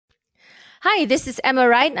Hi, this is Emma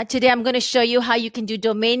Wright. Today I'm going to show you how you can do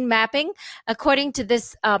domain mapping. According to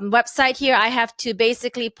this website here, I have to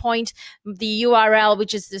basically point the URL,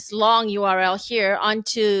 which is this long URL here,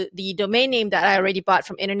 onto the domain name that I already bought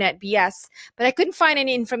from Internetbs. But I couldn't find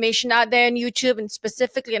any information out there on YouTube and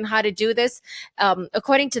specifically on how to do this.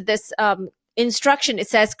 According to this instruction, it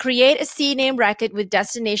says create a CNAME record with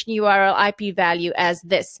destination URL IP value as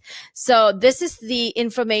this. So this is the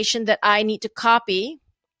information that I need to copy.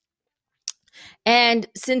 And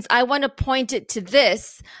since I want to point it to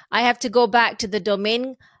this, I have to go back to the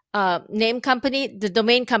domain name company, the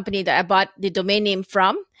domain company that I bought the domain name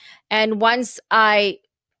from. And once I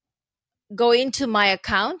go into my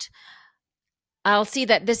account, I'll see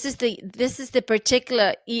that this is the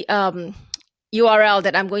particular URL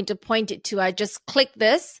that I'm going to point it to. I just click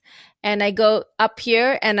this and I go up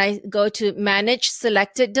here and I go to manage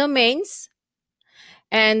selected domains.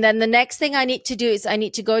 And then the next thing I need to do is I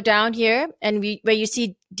need to go down here and where you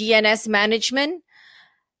see DNS management.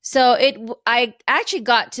 So I actually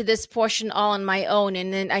got to this portion all on my own,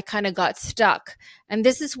 and then I kind of got stuck. And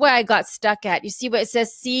this is where I got stuck at. You see where it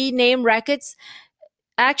says CNAME records?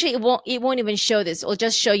 Actually, it won't even show this. It'll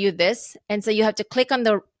just show you this. And so you have to click on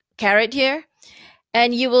the caret here.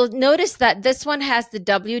 And you will notice that this one has the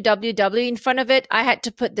www in front of it. I had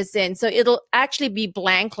to put this in. So it'll actually be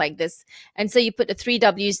blank like this. And so you put the 3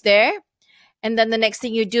 W's there. And then the next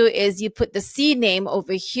thing you do is you put the CNAME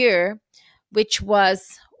over here, which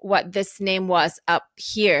was what this name was up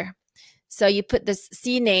here. So you put this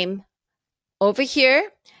CNAME over here,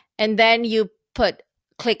 and then you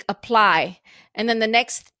click apply. And then the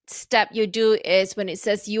next step you do is when it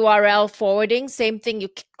says URL forwarding, same thing, you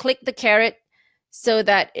click the caret so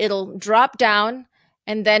that it'll drop down,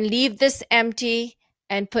 and then leave this empty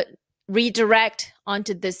and put redirect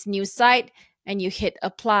onto this new site, and you hit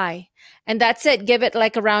apply. And that's it. Give it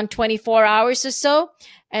like around 24 hours or so.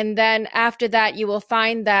 And then after that, you will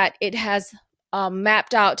find that it has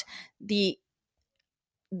mapped out the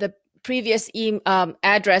previous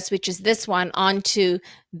address, which is this one, onto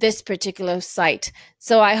this particular site.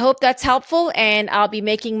 So I hope that's helpful, and I'll be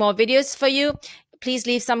making more videos for you. Please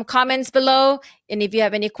leave some comments below. And if you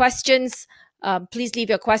have any questions, please leave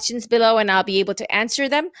your questions below and I'll be able to answer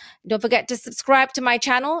them. Don't forget to subscribe to my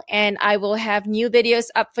channel, and I will have new videos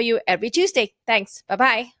up for you every Tuesday. Thanks.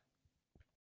 Bye-bye.